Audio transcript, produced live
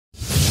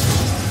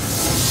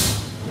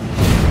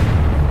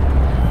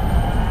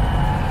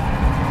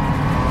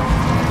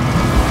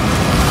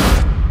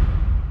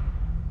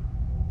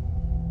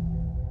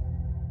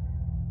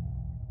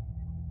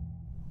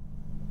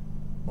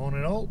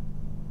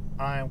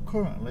I'm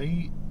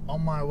currently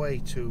on my way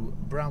to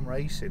Bram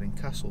Racing in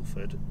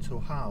Castleford to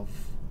have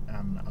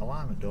an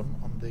alignment done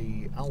on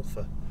the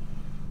Alfa,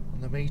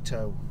 on the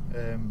MiTo.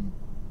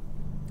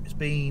 It's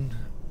been,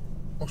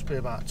 must be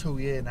about 2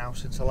 years now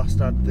since I last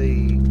had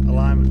the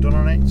alignment done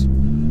on it.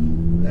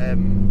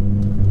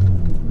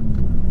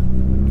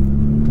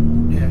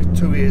 Yeah,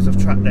 2 years of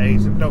track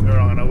days, and don't get me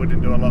wrong, I know we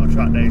didn't do a lot of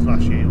track days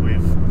last year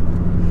with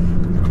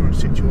the current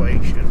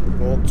situation,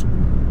 but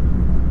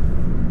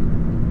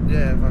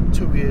yeah, I've had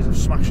 2 years of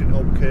smashing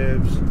up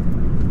curves,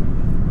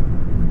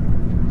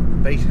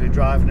 basically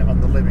driving it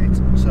on the limit,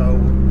 so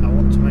I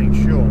want to make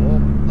sure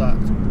that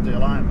the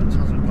alignment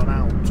hasn't gone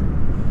out.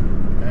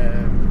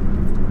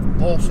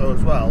 Also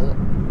as well,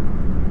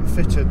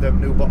 fitted them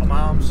new bottom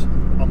arms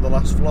on the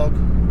last vlog,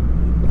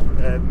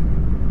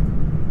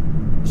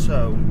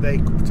 so they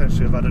could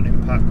potentially have had an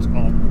impact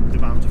on the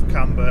amount of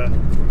camber,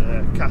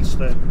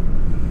 caster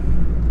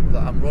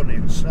that I'm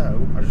running.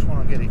 So I just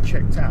want to get it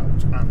checked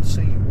out and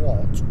see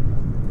what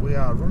we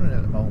are running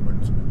at the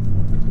moment.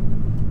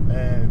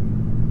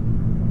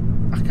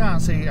 I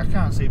can't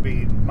see it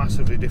being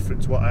massively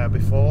different to what I had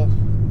before.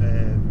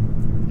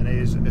 And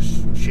here's a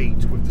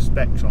sheet with the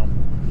specs on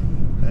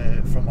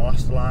from my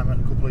last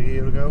alignment a couple of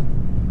years ago.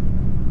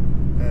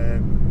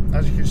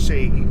 As you can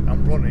see,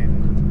 I'm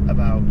running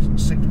about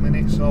 6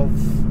 minutes of,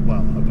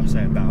 well, I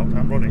say about,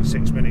 I'm running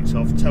 6 minutes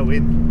of toe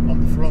in on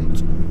the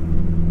front,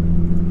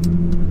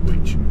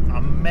 which I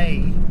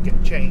may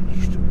get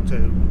changed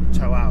to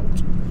toe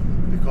out,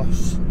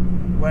 because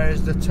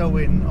whereas the toe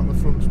in on the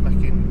front's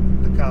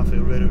making the car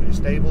feel really, really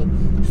stable,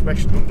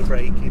 especially under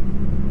braking,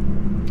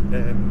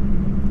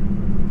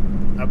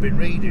 I've been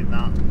reading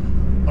that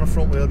on a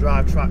front wheel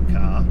drive track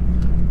car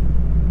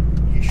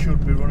you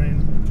should be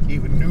running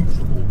either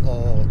neutral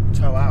or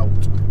toe out,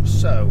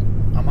 so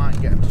I might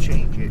get them to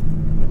change it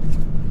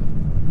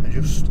and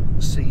just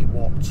see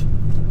what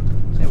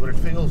it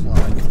feels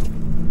like.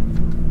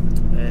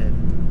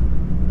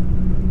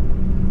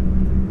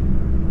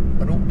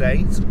 An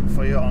update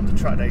for you on the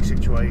track day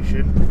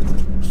situation.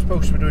 I'm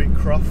supposed to be doing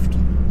Croft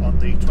on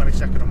the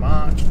 22nd of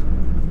March.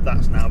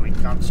 That's now been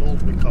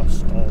cancelled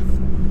because of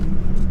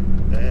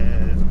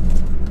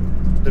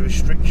the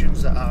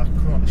restrictions that are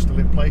currently still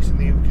in place in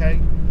the UK.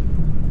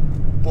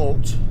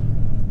 But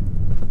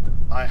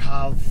I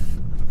have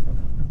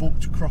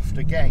booked Croft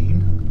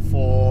again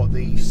for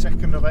the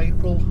 2nd of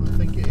April, I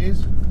think it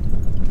is.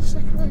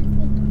 2nd of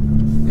April?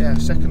 Yeah,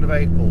 2nd of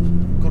April,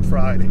 Good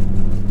Friday.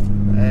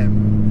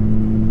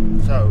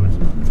 So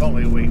it's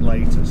only a week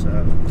later, so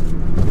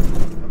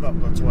I'm not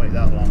going to wait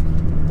that long.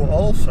 But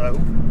also,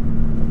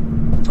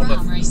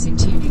 Bram Racing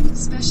tuning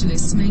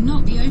specialists may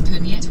not be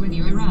open yet when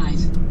you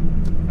arrive.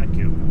 Thank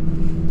you.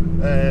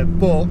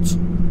 But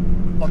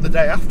on the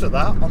day after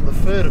that, on the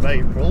 3rd of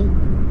April,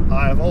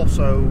 I have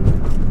also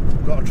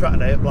got a track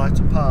day at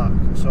Blighton Park.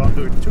 So I'm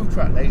doing 2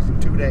 track days in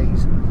 2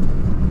 days.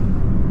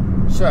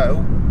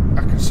 So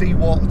I can see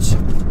what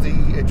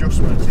the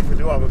adjustments, if we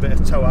do have a bit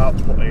of toe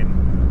output in,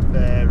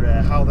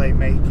 how they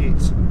make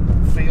it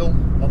feel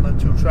on the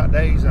 2 track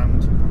days,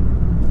 and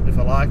if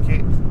I like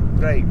it,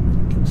 great,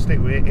 can stick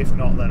with it. If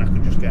not, then I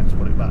can just get to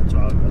put it back to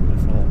how it was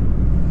before.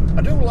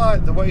 I do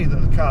like the way that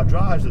the car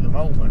drives at the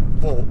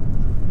moment, but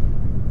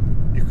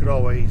you could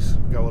always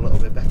go a little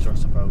bit better, I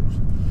suppose.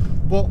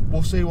 But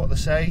we'll see what they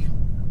say.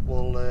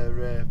 We'll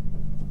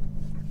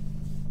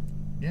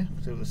yeah,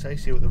 see what they say,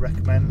 see what they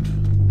recommend,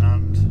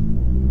 and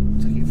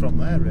take it from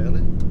there,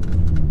 really.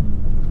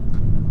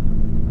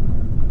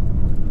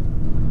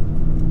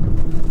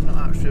 I've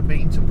not actually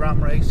been to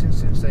Bram Racing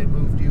since they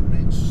moved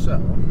units, so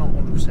I'm not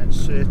 100%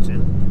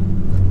 certain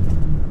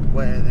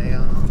where they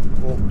are,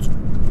 but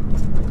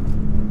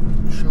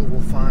I'm sure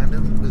we'll find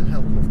them with the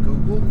help of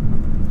Google.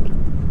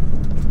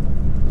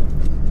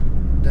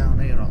 Down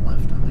here on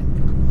left, I think.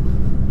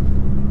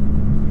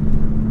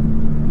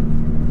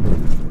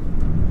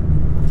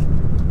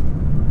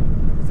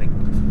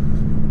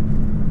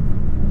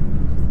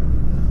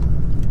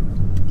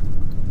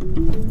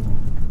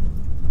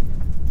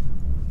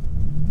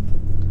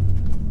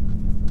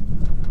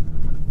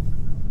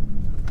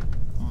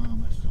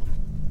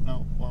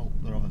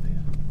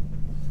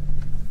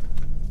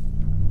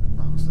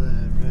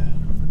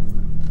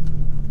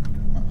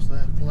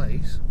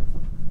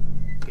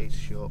 Gate's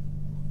shut.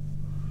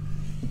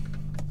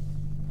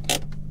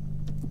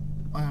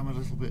 I am a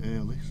little bit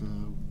early, so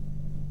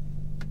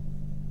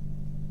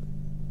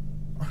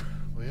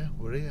well, yeah,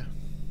 we're here.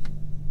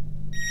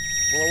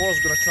 Well, I was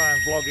going to try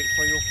and vlog it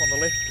for you up on the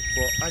lift,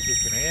 but as you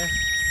can hear,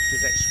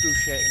 there's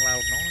excruciating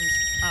loud noise,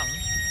 and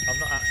I'm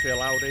not actually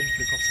allowed in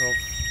because of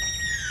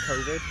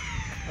COVID.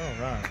 Oh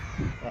right,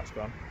 that's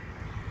gone.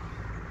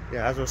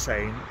 Yeah, as I was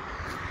saying,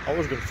 I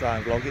was going to try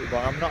and vlog it,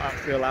 but I'm not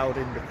actually allowed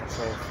in because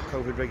of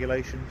COVID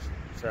regulations.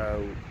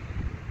 So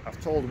I've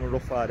told them a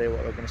rough idea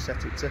what they're going to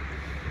set it to.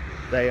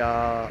 They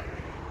are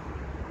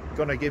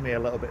going to give me a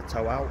little bit of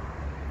toe out.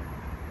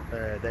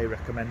 They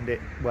recommend it.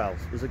 Well,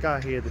 there's a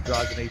guy here that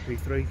drives an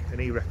EP3 and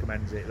he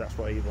recommends it. That's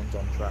what he runs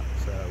on track.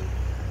 So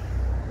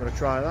I'm going to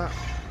try that.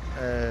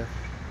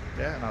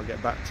 yeah, and I'll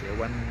get back to you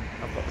when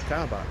I've got the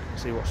car back and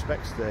see what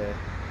specs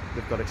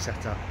they've got it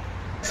set at.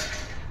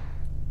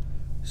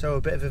 So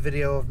a bit of a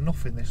video of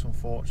nothing this,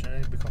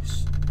 unfortunately,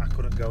 because I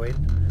couldn't go in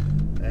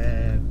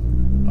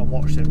and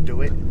watch them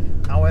do it.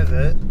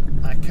 However,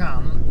 I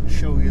can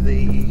show you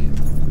the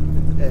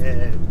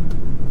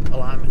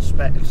alignment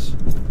specs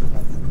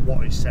of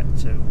what it's set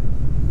to,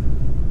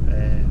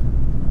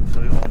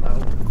 so you all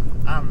know.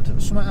 And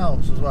something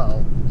else as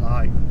well,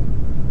 like,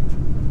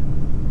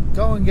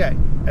 go and get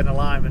an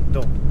alignment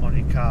done on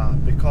your car,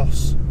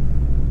 because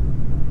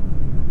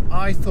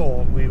I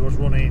thought we was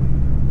running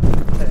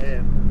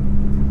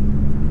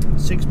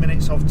 6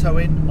 minutes of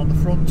towing on the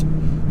front,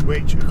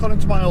 which according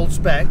to my old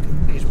spec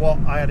is what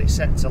I had it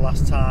set to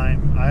last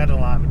time I had an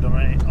alignment done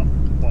on it,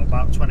 what,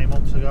 about 20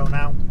 months ago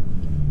now.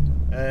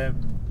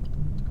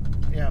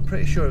 Yeah, I'm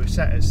pretty sure it was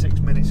set at 6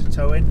 minutes of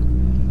towing.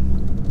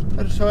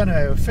 So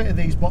anyway, we fitted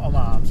these bottom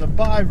arms, and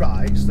by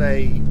rights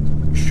they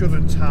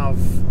shouldn't have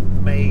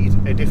made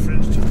a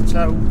difference to the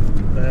tow.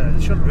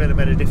 They shouldn't really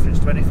made a difference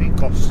to anything,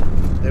 because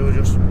they were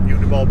just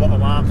uniball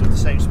bottom arms with the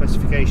same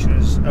specification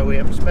as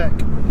OEM spec.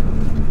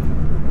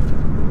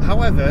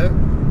 However,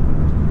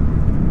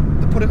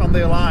 they put it on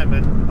the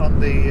alignment, on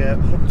the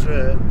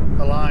Hunter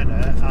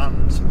aligner,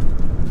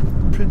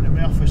 and printed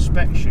me off a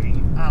spec sheet,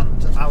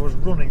 and I was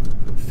running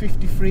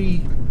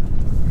 53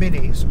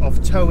 minutes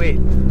of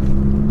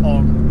tow-in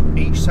on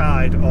each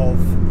side of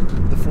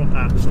the front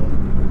axle.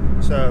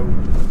 So,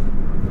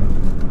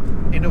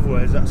 in other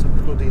words, that's a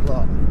bloody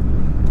lot.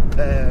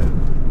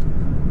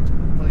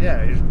 Well,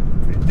 yeah, it's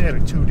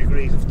nearly 2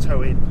 degrees of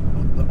tow-in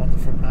on the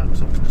front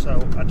axle. So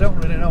I don't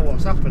really know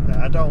what's happened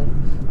there.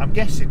 I'm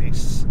guessing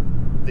it's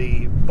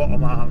the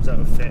bottom arms that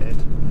have fitted.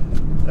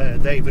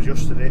 They've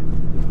adjusted it.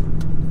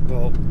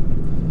 But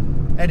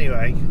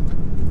anyway,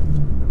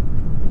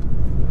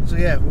 so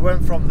yeah, we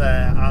went from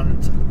there,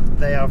 and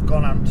they have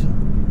gone and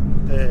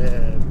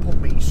put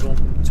me some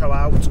tow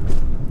out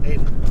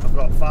in. I've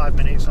got 5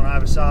 minutes on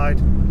either side,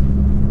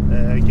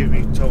 give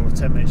me a total of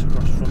 10 minutes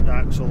across the front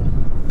axle.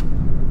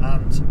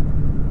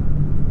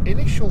 And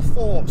initial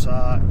thoughts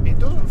are, it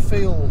doesn't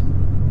feel,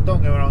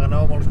 don't get me wrong, I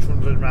know I'm only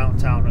trundling around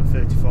town at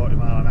 30-40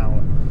 mile an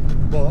hour,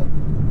 but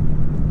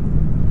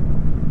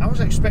I was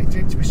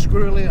expecting it to be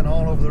squirrely and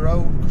all over the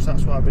road, because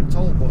that's what I've been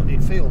told, but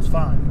it feels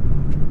fine.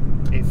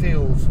 It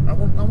feels, I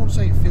won't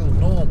say it feels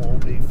normal,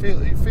 but it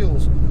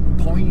feels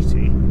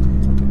pointy,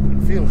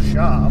 it feels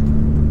sharp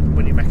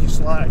when you make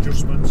slight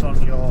adjustments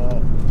on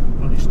your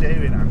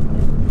steering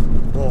angle,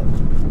 but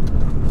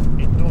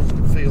it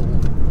doesn't feel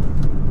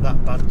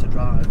that bad to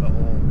drive at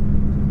all.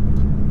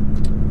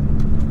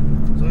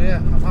 So yeah,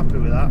 I'm happy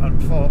with that,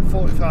 and for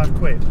 45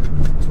 quid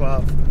to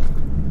have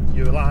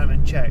your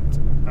alignment checked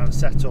and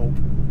set up,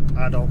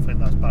 I don't think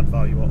that's bad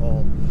value at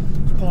all.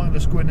 It's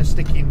pointless going and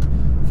sticking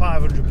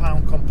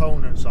 £500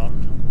 components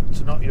on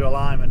to knock your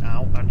alignment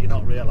out and you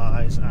not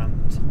realise,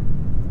 and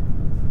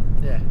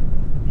yeah,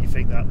 you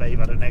think that they've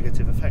had a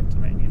negative effect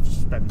on it, and you've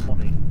spent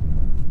money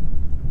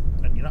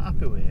and you're not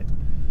happy with it.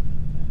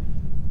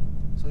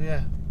 So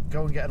yeah,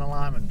 go and get an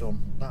alignment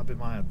done, that'd be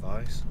my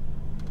advice.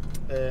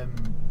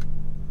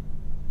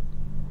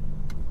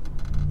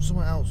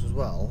 Something else as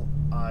well,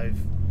 to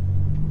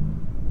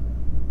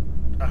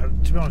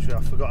be honest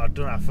with you,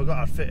 I forgot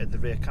I'd fitted the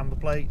rear camber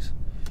plates.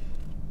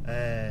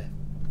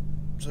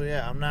 So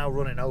yeah, I'm now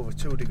running over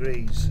 2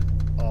 degrees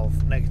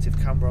of negative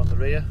camber on the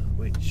rear,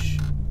 which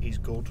is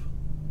good.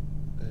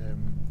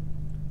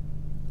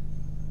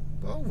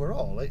 But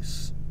overall,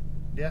 it's,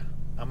 yeah,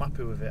 I'm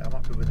happy with it. I'm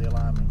happy with the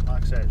alignment.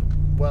 Like I said,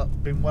 it's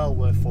been well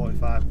worth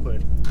 45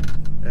 quid.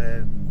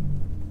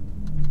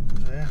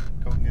 So yeah,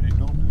 go and get it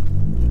done.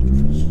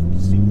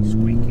 See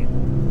squeaking.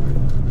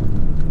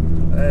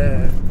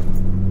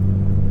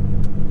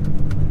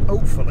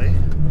 Hopefully,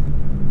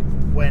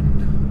 when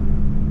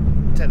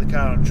you take the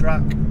car on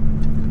track,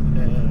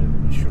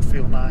 it should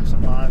feel nice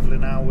and lively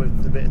now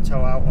with the bit of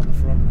tow out on the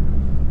front.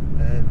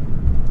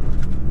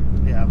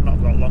 Yeah, I've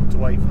not got long to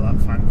wait for that,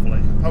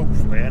 thankfully.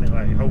 Hopefully,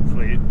 anyway.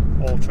 Hopefully,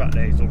 all track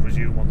days will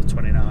resume on the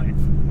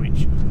 29th,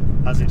 which,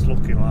 as it's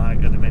looking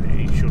like at the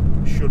minute, it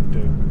should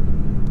do.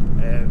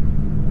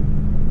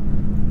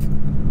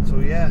 So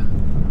yeah,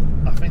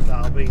 I think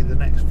that'll be the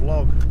next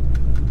vlog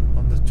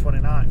on the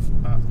 29th,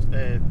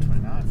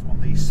 on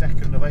the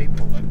 2nd of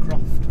April at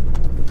Croft.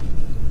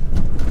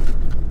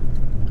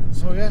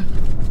 So yeah,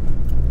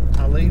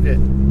 I'll leave it.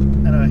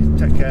 Anyway,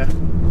 take care.